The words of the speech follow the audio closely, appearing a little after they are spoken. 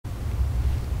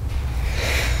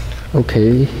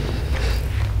Okay,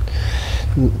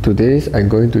 today I'm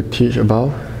going to teach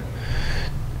about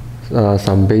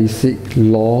some basic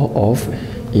law of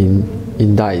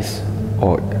indices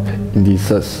or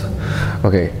indices.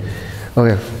 Okay,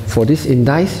 for this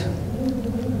indice,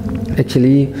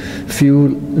 actually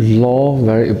few law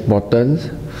very important.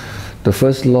 The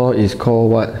first law is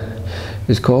called what?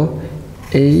 It's called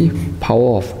a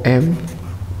power of m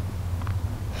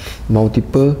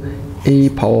multiple a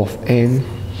power of n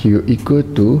here equal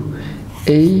to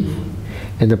a,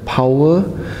 and the power,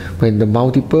 when the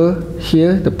multiple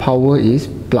here, the power is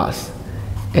plus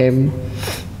m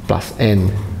plus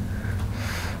n.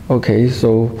 Okay,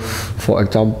 so for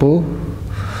example,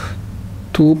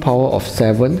 2 power of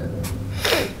 7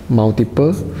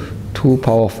 multiple 2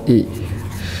 power of 8,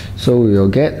 so we will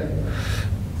get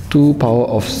 2 power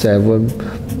of 7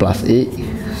 plus 8,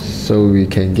 so we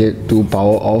can get 2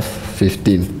 power of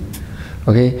 15.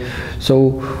 Okay,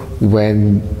 so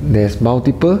when there's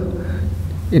multiple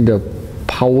in the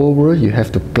power word, you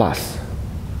have to plus.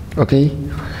 Okay,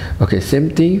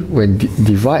 same thing when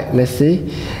divide. Let's say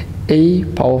a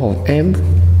power of m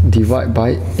divide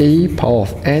by a power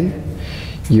of n,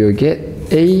 you'll get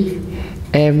a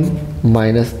m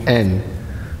minus n.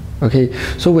 Okay,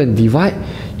 so when divide,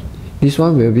 this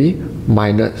one will be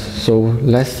minus. So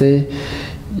let's say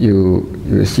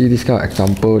you see this kind of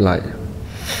example like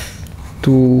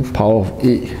 2 power of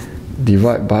 8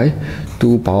 divided by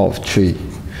 2 power of 3.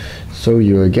 So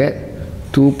you will get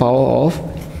 2 power of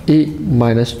 8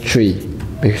 minus 3.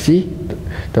 You see,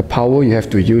 the power you have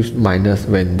to use minus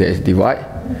when there is divide.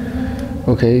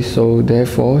 Okay, so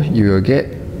therefore you will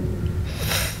get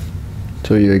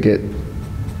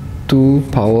 2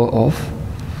 power of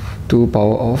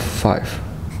 5.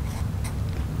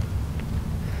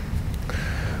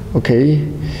 Okay,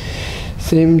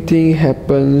 same thing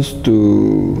happens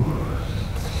to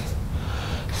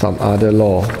some other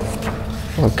law.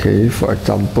 Okay, for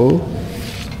example,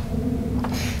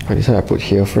 this one I put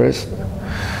here first.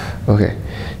 Okay,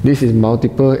 this is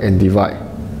multiple and divide.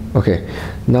 Okay,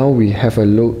 now we have a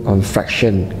look on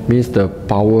fraction, means the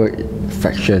power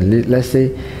fraction. Let's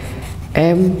say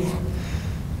m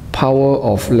power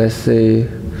of, let's say,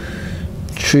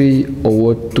 3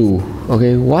 over 2.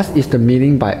 Okay, what is the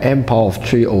meaning by m power of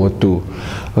 3 over 2?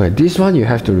 Okay, this one you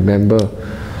have to remember.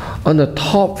 On the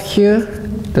top here,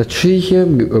 the 3 here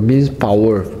means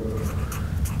power.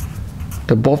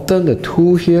 The bottom, the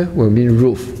 2 here will mean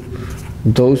roof.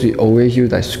 Those we always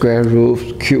use like square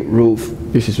root, cube root.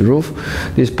 This is roof.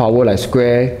 This power like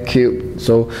square, cube.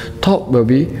 So top will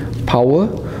be power,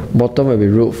 bottom will be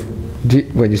roof.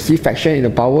 When you see fraction in the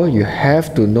power, you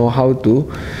have to know how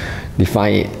to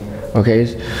define it. Okay,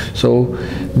 so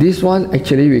this one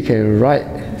actually we can write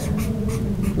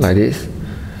like this.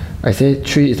 I say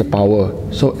 3 is the power,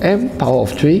 so m power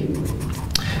of 3,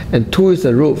 and 2 is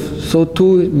the roof, so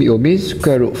 2 will mean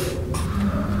square root.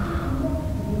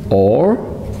 Or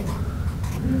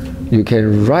you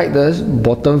can write the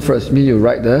bottom first, mean you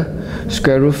write the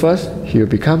square root first, here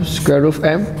become square root of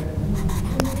m.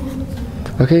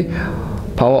 Okay,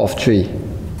 power of 3,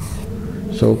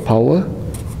 so power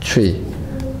 3.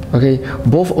 Okay,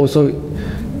 both also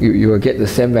you will get the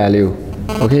same value.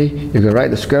 Okay, you can write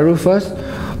the square root first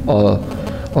or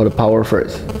the power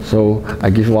first. So I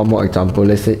give you one more example.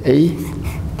 Let's say a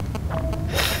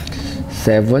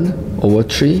 7 over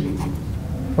 3.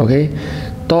 Okay,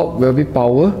 top will be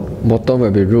power, bottom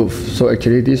will be roof. So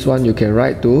actually this one you can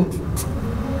write to,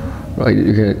 right,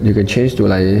 you can change to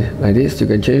like this. You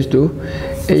can change to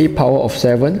a power of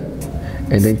 7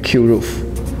 and then cube roof.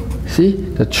 See,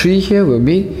 the 3 here will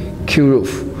mean cube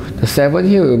roof. The 7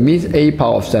 here will mean a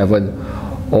power of 7.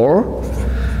 Or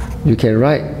you can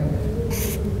write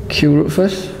cube root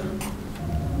first,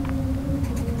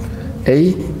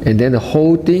 a, and then the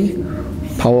whole thing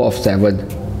power of 7.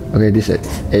 Okay, this is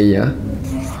a, yeah.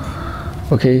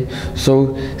 Okay,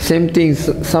 so same thing.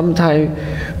 Sometime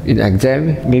in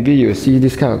exam, maybe you see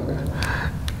this kind of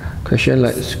question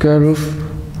like square root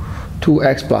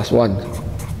 2x plus 1.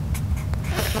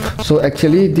 So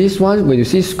actually this one, when you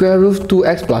see square root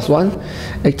 2x plus 1,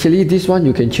 actually this one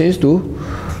you can change to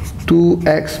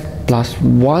 2x plus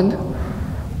 1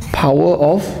 power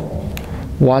of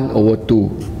 1 over 2.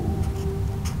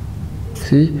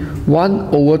 See, 1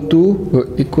 over 2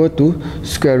 will equal to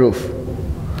square root.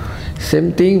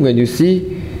 Same thing when you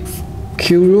see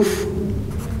cube root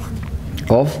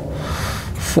of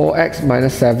 4x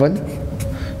minus 7,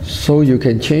 so you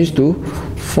can change to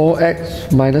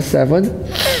 4x minus 7,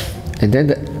 and then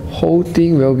the whole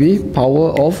thing will be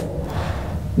power of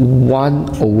 1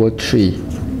 over 3.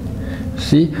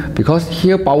 See, because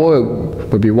here power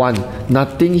will be 1.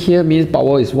 Nothing here means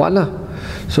power is 1 lah.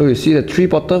 So you see the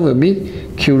 3 bottom will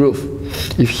mean cube root.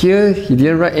 If here he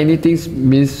didn't write anything,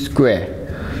 means square.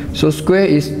 So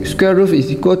square root is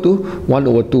equal to 1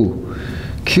 over 2.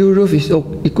 Cube root is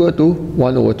equal to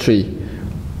 1 over 3.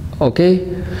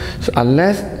 Okay, so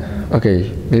unless, okay,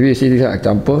 maybe you see this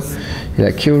example,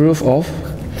 like cube root of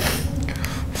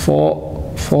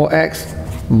 4x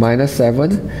minus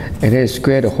 7, and then you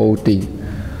square the whole thing.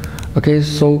 Okay,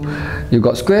 so you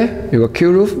got square, you got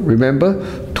cube root. Remember,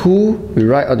 2 we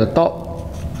write on the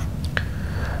top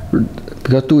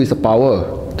because 2 is the power.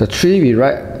 The 3 we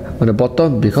write on the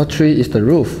bottom because 3 is the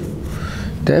root.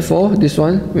 Therefore, this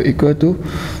one will equal to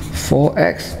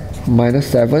 4x minus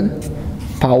 7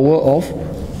 power of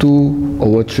 2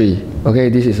 over 3. Okay,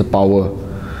 this is a power.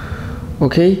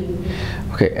 Okay,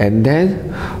 and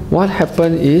then what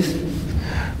happens is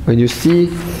when you see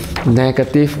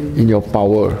negative in your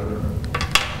power.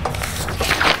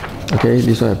 Okay,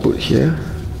 this one I put here.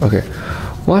 Okay,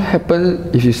 what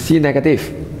happens if you see negative?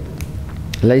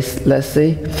 Let's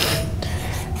say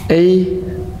a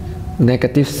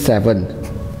negative 7.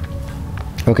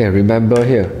 Okay, remember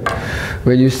here,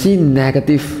 when you see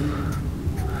negative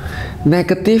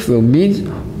will mean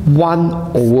 1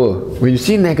 over. When you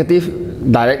see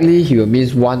negative directly, it will mean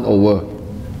 1 over.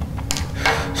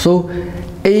 So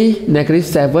a negative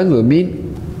 7 will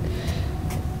mean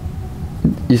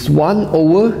is 1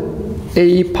 over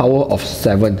a power of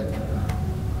 7.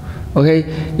 Okay,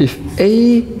 if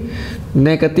a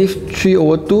negative 3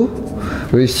 over 2,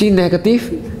 when you see negative,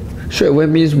 straight away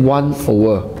means 1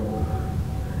 over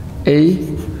a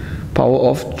power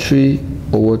of 3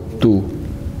 over 2.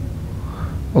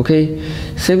 Okay,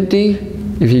 same thing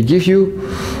if he gives you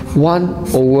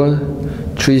 1 over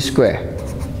 3 square.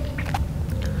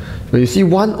 When you see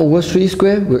 1 over 3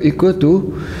 square will equal to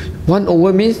 1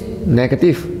 over means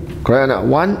negative. Correct or not?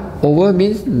 1 over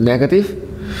means negative.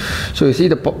 So you see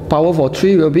the power for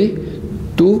 3 will be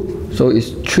 2. So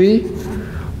it's 3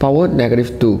 power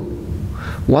negative 2.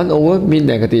 1 over means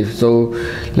negative. So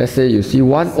let's say you see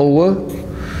 1 over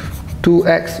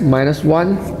 2x minus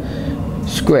 1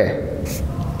 square.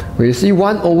 When you see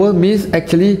 1 over means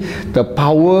actually the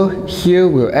power here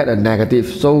will add a negative.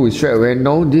 So we straight away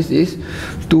know this is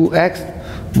 2x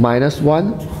minus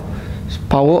 1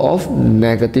 power of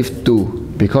negative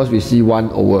 2 because we see 1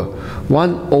 over.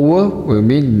 1 over will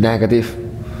mean negative.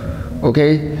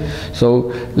 Okay,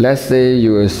 so let's say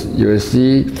you will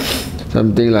see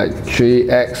something like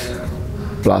 3x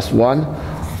plus 1.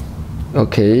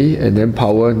 Okay, and then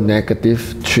power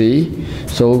negative 3.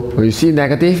 So when you see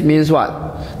negative means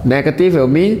what? Negative will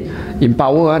mean in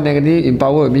power, negative in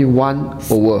power will mean 1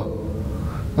 over.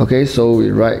 Okay, so we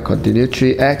write continue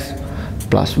 3x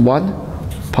plus 1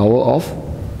 power of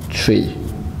 3.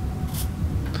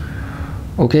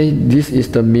 Okay, this is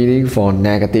the meaning for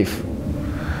negative.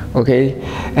 Okay,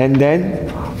 and then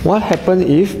what happens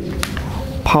if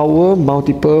power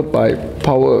multiplied by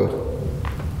power?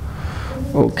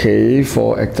 Okay,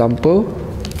 for example,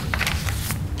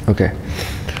 okay,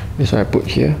 this one I put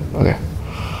here. Okay,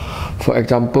 for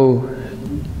example,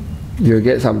 you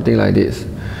get something like this.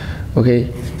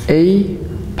 Okay, a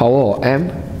power of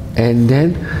m, and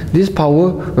then this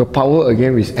power will power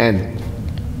again with n.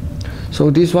 So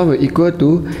this one will equal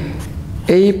to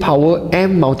a power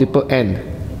m multiple n,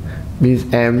 means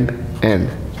m n.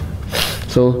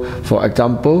 So for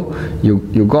example,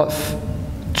 you got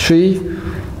 3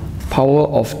 power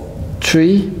of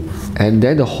 3, and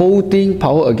then the whole thing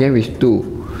power again with 2.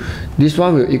 This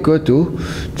one will equal to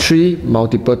 3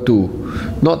 multiple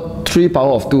 2, not 3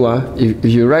 power of 2. If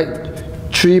you write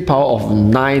 3 power of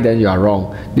 9, then you are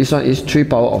wrong. This one is 3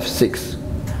 power of 6.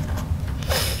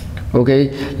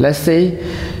 Okay, let's say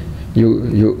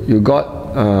you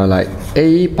got like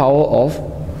a power of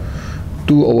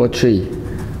 2 over 3.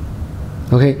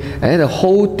 Okay, and then the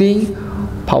whole thing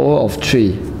power of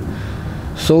 3.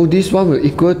 So this one will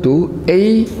equal to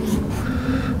a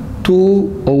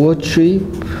 2 over 3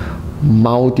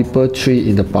 multiple 3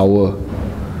 in the power.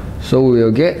 So we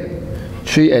will get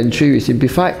 3 and 3 we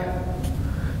simplify.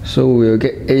 So we will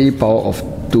get a power of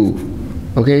 2.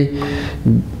 Okay,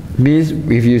 means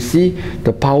if you see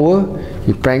the power,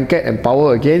 you bracket and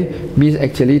power again, means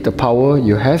actually the power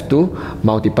you have to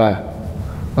multiply.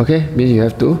 Okay, means you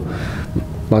have to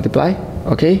multiply.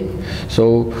 Okay,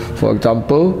 so for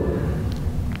example,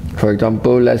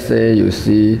 let's say you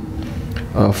see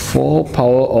 4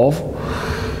 power of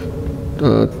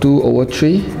 2 over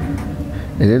 3,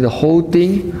 and then the whole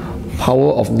thing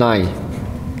power of 9.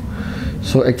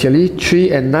 So actually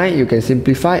 3 and 9 you can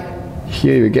simplify.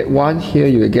 Here you get 1, here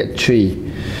you will get 3.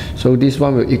 So this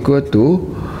one will equal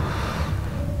to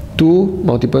 2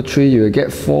 multiple 3, you will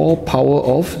get 4 power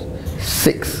of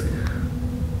 6.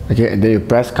 Okay, and then you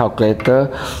press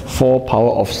calculator, 4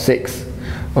 power of 6.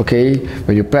 Okay,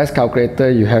 when you press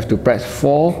calculator, you have to press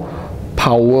 4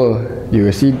 power. You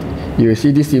will see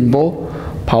this symbol.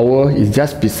 Power is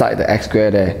just beside the x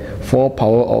squared there. 4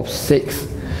 power of 6.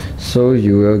 So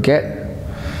you will get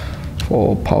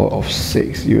 4 power of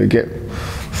 6. You will get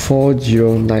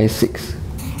 4096.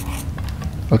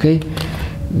 Okay,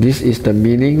 this is the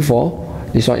meaning for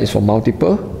this one is for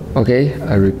multiple. Okay,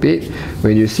 I repeat,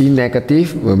 when you see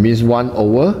negative, it means 1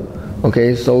 over.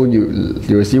 Okay, so you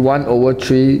will see 1 over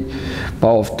 3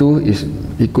 power of 2 is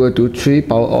equal to 3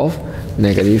 power of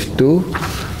negative 2.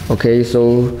 Okay,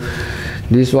 so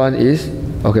this one is,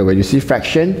 okay, when you see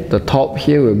fraction, the top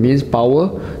here will mean power,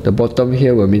 the bottom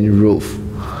here will mean root.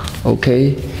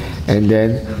 Okay, and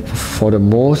then for the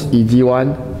most easy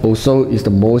one, also is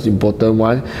the most important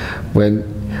one, when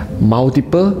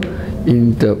multiple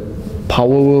in the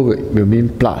power will mean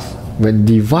plus. When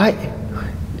divide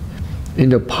in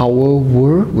the power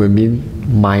word will mean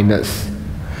minus.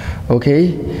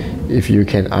 Okay, if you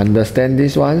can understand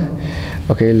this one,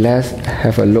 okay, let's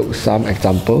have a look some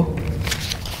example.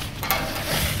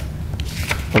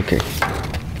 Okay,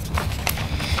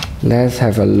 let's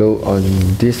have a look on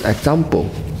this example.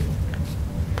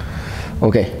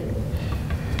 Okay,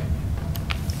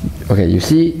 you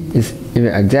see in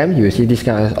the exam you will see this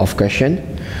kind of question.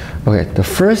 Okay, the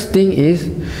first thing is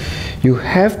you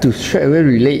have to straight away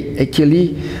relate.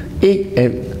 Actually, 8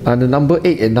 and the number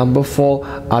 8 and number 4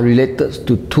 are related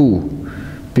to 2,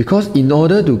 because in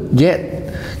order to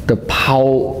get the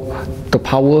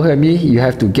power here, you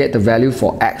have to get the value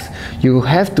for x. You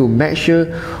have to make sure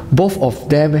both of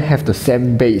them have the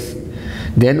same base,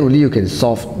 then only you can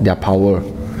solve their power.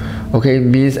 Okay,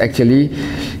 means actually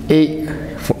 8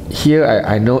 here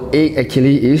I know 8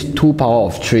 actually is 2 power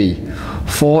of 3,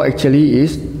 4 actually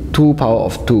is 2 power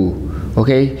of 2.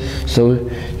 Okay, so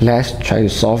let's try to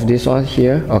solve this one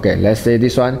here. Okay, let's say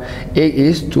this one 8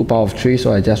 is 2 power of 3,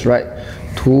 so I just write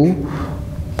 2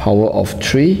 power of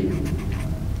 3.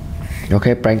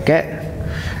 Okay, bracket,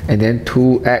 and then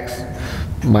 2x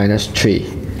minus 3.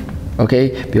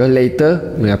 Okay, because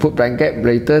later when I put bracket,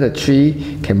 later the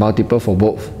 3 can multiple for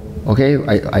both. Okay,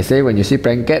 I say when you see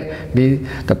bracket, means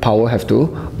the power have to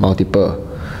multiple.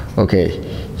 Okay,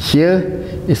 here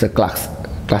is a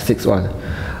classic one.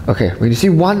 Okay, when you see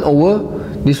 1 over,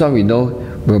 this one we know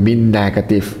will mean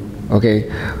negative. Okay,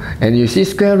 and you see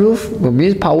square root will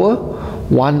mean power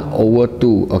 1 over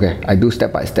 2. Okay, I do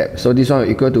step by step. So this one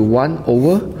will equal to 1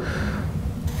 over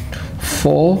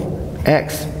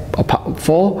 4x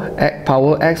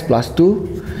power x plus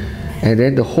 2, and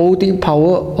then the whole thing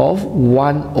power of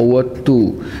 1 over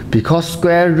 2, because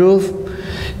square root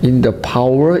in the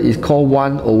power is called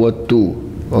 1 over 2.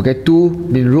 Okay, 2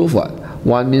 means root what?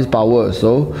 1 means power,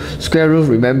 so square root,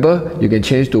 remember, you can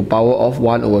change to power of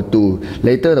 1 over 2.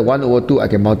 Later the 1 over 2 I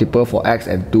can multiple for x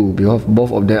and 2, because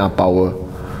both of them are power.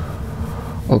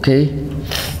 Okay,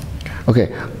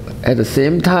 at the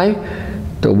same time,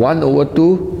 the 1 over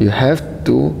 2 you have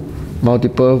to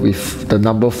multiple with the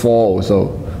number 4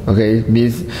 also. Okay,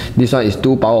 means this one is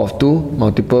 2 power of 2,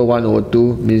 multiple 1 over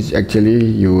 2 means actually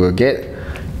you will get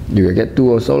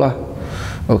 2 also lah.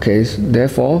 Okay, so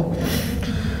therefore,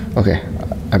 okay,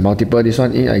 I multiple this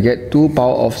one in, I get 2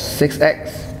 power of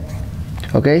 6x.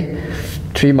 Okay,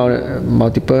 3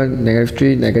 multiple negative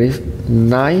 3 negative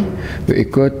 9 will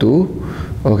equal to,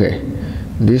 okay,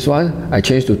 this one I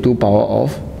change to 2 power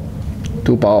of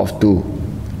 2.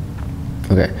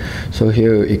 Okay, so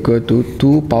here will equal to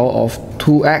 2 power of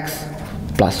 2x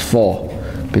plus 4.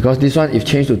 Because this one, if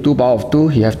changed to 2 power of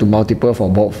 2, you have to multiple for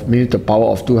both. Means the power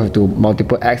of 2 have to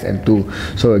multiple x and 2.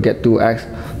 So we'll get 2x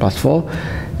plus 4.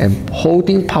 And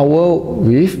holding power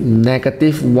with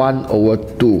negative 1 over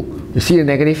 2. You see the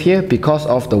negative here? Because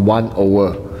of the 1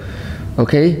 over.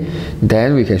 Okay,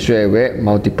 then we can straight away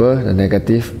multiple the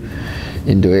negative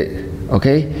into it.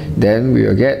 Okay, then we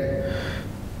will get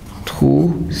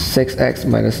 6x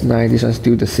minus 9, this one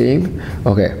still the same.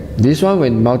 Okay, this one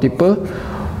when multiple,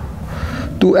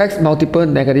 2x multiple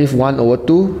negative 1 over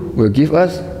 2 will give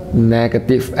us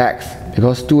negative x,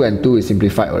 because 2 and 2 is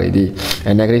simplified already,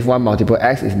 and negative 1 multiple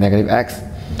x is negative x.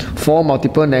 4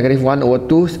 multiple negative 1 over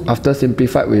 2, after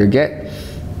simplified we will get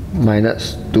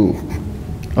minus 2.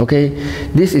 Okay,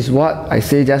 this is what I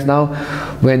say just now.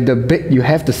 When you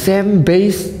have the same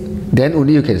base, then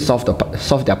only you can solve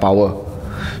their power.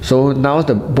 So now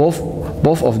both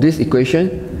in this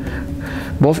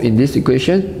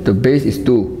equation, the base is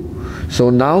 2.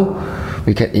 So now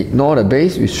we can ignore the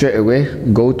base, we straight away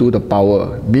go to the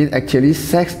power. Means actually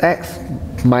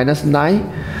 6x minus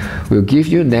 9 will give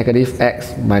you negative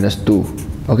x minus 2.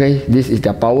 Okay, this is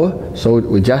the power, so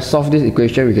we just solve this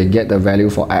equation, we can get the value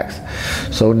for x.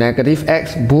 So negative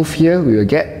x move here, we will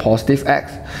get positive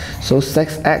x. So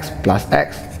 6x plus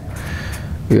x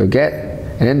we will get,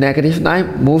 and then negative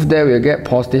 9 move there, we will get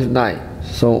positive 9.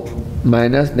 So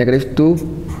minus negative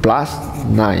 2 plus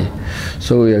 9.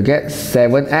 So we will get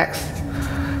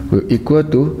 7x will equal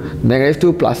to negative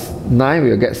 2 plus 9,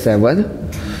 we will get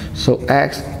 7. So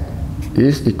x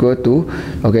is equal to,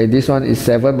 okay, this one is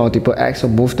 7 multiple x, so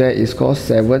move there is called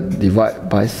 7 divided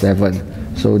by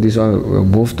 7. So this one will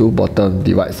move to bottom,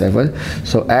 divide 7.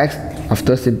 So x,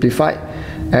 after simplified,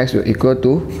 x will equal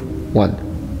to 1.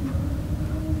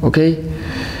 Okay,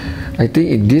 I think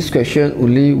in this question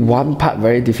only one part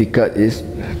very difficult is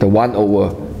the 1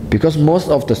 over, because most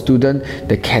of the students,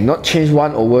 they cannot change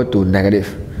 1 over to negative.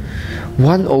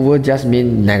 1 over just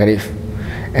means negative.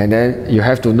 And then you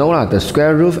have to know the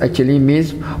square root actually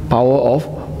means power of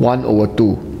 1 over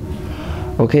 2.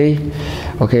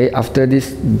 Okay, after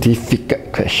this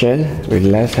difficult question,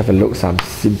 let's have a look some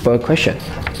simple question.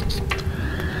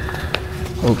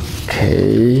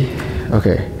 Okay,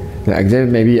 the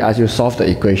exam maybe ask you solve the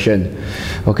equation.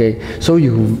 Okay, so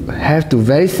you have to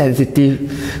very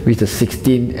sensitive with the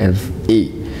 16 and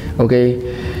 8. Okay,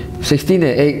 16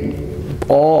 and 8,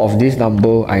 all of this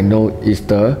number I know is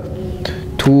the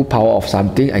 2 power of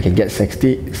something, I can get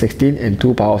 16, and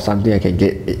 2 power of something, I can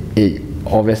get 8.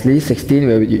 Obviously 16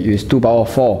 will use 2 power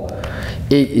of 4,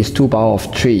 8 is 2 power of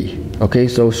 3. Okay,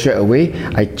 so straight away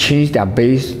I change their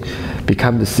base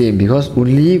become the same, because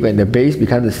only when the base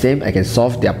become the same I can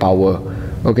solve their power.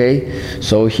 Okay,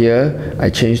 so here I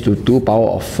change to 2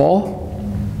 power of 4.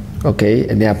 Okay,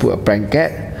 and then I put a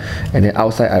bracket, and then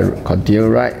outside I continue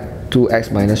write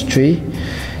 2x minus 3,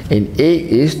 and 8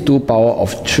 is 2 power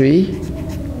of 3.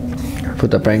 Put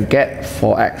the bracket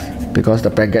 4x, because the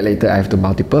bracket later I have to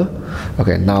multiple.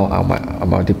 Okay, now I'll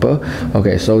multiple.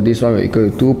 Okay, so this one will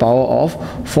equal to 2 power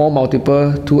of 4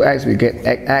 multiple 2x, we get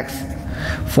x.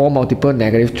 4 multiple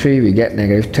negative 3, we get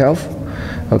negative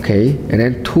 12. Okay, and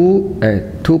then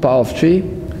 2 power of 3,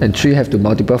 and 3 have to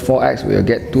multiple 4x, we will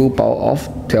get 2 power of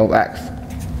 12x.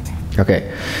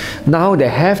 Okay, now they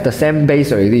have the same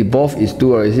base already, both is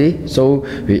 2 already, so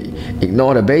we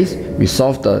ignore the base, we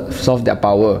solve their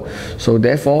power. So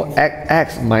therefore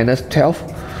x minus 12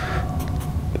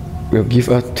 will give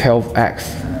us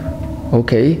 12x.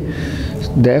 Okay,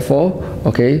 therefore,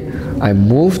 okay, I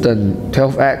move the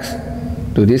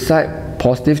 12x to this side,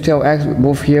 positive 12x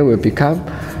move here will become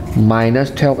minus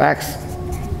 12x,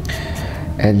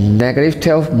 and negative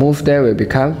 12 move there will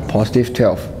become positive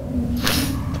 12.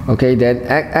 Okay, then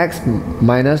x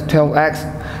minus 12x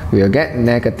we will get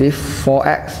negative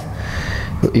 4x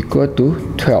will equal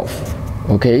to 12.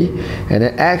 Okay, and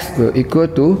then x will equal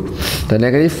to the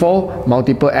negative 4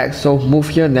 multiple x, so move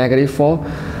here negative 4,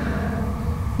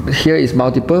 here is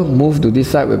multiple, move to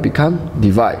this side will become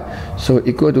divide, so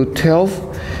equal to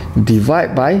 12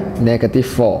 divided by negative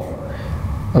 4.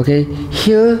 Okay,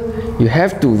 here you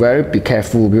have to be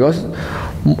careful, because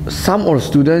some of the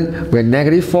students, when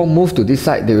negative 4 move to this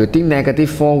side, they will think negative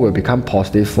 4 will become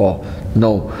positive 4.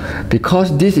 No,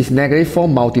 because this is negative 4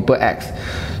 multiple x,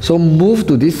 so move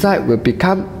to this side will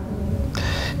become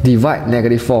divide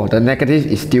negative 4, the negative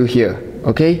is still here.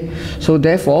 Okay, so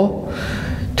therefore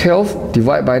 12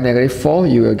 divided by negative 4,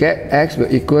 you will get x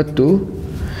will equal to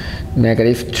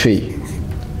negative 3.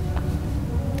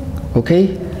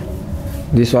 Okay,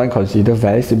 this one considered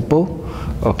very simple.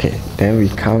 Okay, then we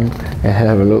come and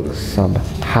have a look some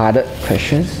harder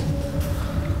questions.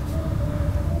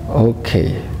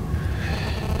 Okay,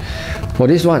 for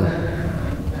this one,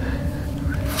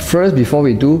 first before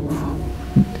we do,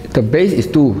 the base is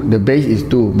 2, the base is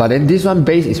 2, but then this one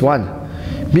base is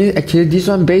 1. Means actually this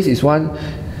one base is 1,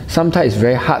 sometimes it's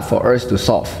very hard for us to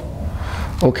solve.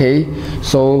 Okay,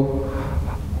 so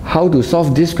how to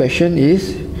solve this question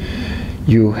is,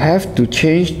 you have to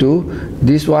change to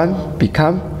this one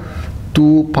become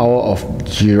 2 power of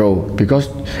 0, because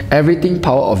everything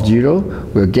power of 0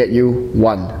 will get you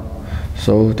 1.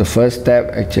 So the first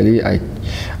step actually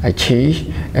I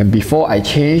change, and before I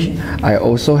change I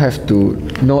also have to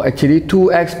know actually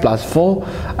 2x plus 4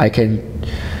 I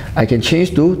can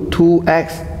change to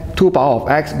 2x, 2 power of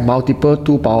x multiple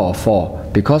 2 power of 4,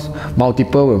 because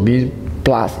multiple will mean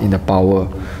plus in the power.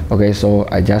 Okay, so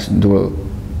I just do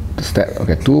the step.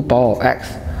 Okay, 2 power of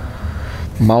x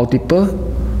multiple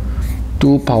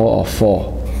 2 power of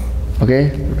 4.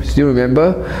 Okay, still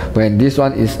remember when this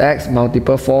one is x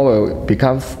multiple 4 will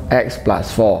become x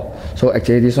plus 4. So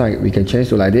actually this one we can change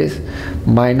to like this,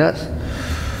 minus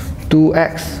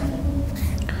 2x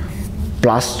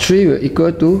plus 3 will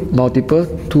equal to multiple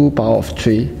 2 power of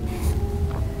 3.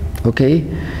 Okay,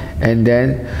 and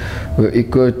then will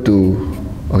equal to,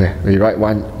 okay, we write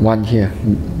 1 here,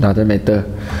 doesn't matter.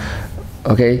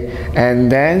 Okay,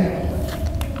 and then,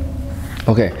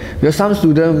 okay, because some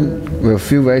students will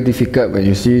feel very difficult when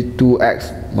you see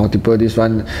 2x multiple this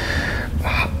one,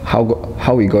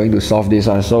 how we going to solve this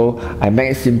one. So I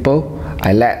make it simple.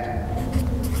 I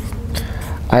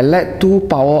let 2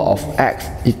 power of x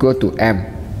equal to m.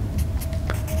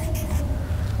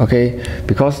 Okay,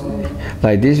 because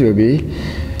like this will be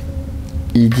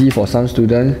easy for some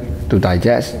students to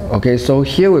digest. Okay, so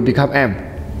here will become m.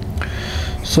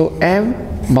 So m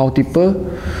multiple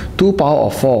 2 power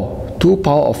of 4. 2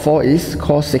 power of 4 is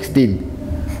called 16.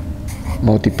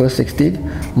 Multiple 16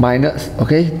 minus,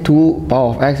 okay, 2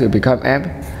 power of x will become m.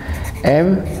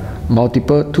 M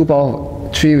multiple 2 power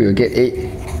of 3 will get 8.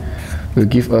 Will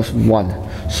give us 1.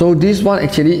 So this one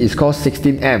actually is called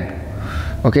 16m.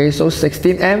 Okay, so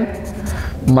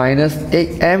 16m minus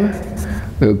 8m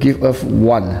will give us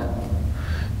 1.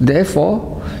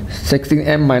 Therefore,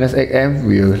 16m minus 8m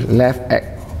will left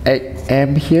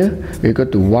 8m here will equal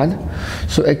to 1.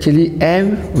 So actually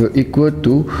m will equal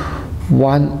to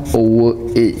 1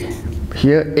 over 8.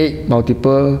 Here 8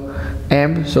 multiple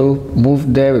m, so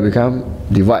move there will become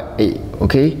divide 8.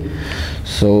 Okay,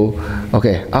 so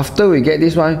okay, after we get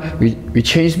this one, we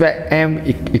change back m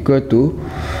equal to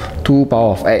 2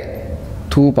 power of 8,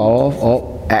 2 power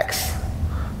of x.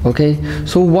 Okay,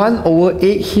 so 1 over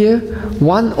 8 here,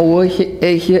 1 over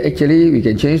 8 here, actually we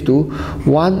can change to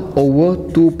 1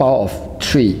 over 2 power of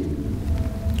 3.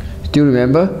 Still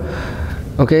remember?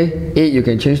 Okay, 8 you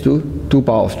can change to 2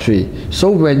 power of 3. So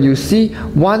when you see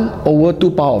 1 over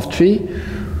 2 power of 3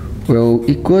 will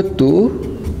equal to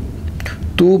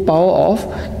 2 power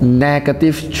of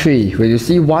negative 3. When you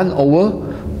see 1 over,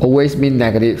 always mean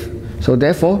negative. So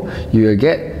therefore, you will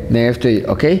get negative 3.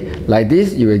 Okay, like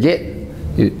this you will get,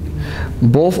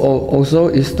 both also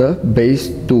is the base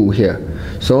 2 here.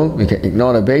 So we can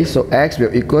ignore the base. So x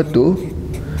will equal to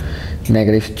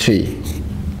negative 3.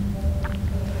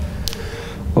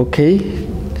 Okay,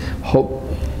 hope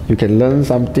you can learn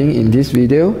something in this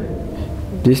video.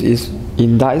 This is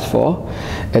Indices for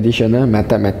additional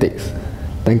mathematics.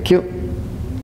 Thank you.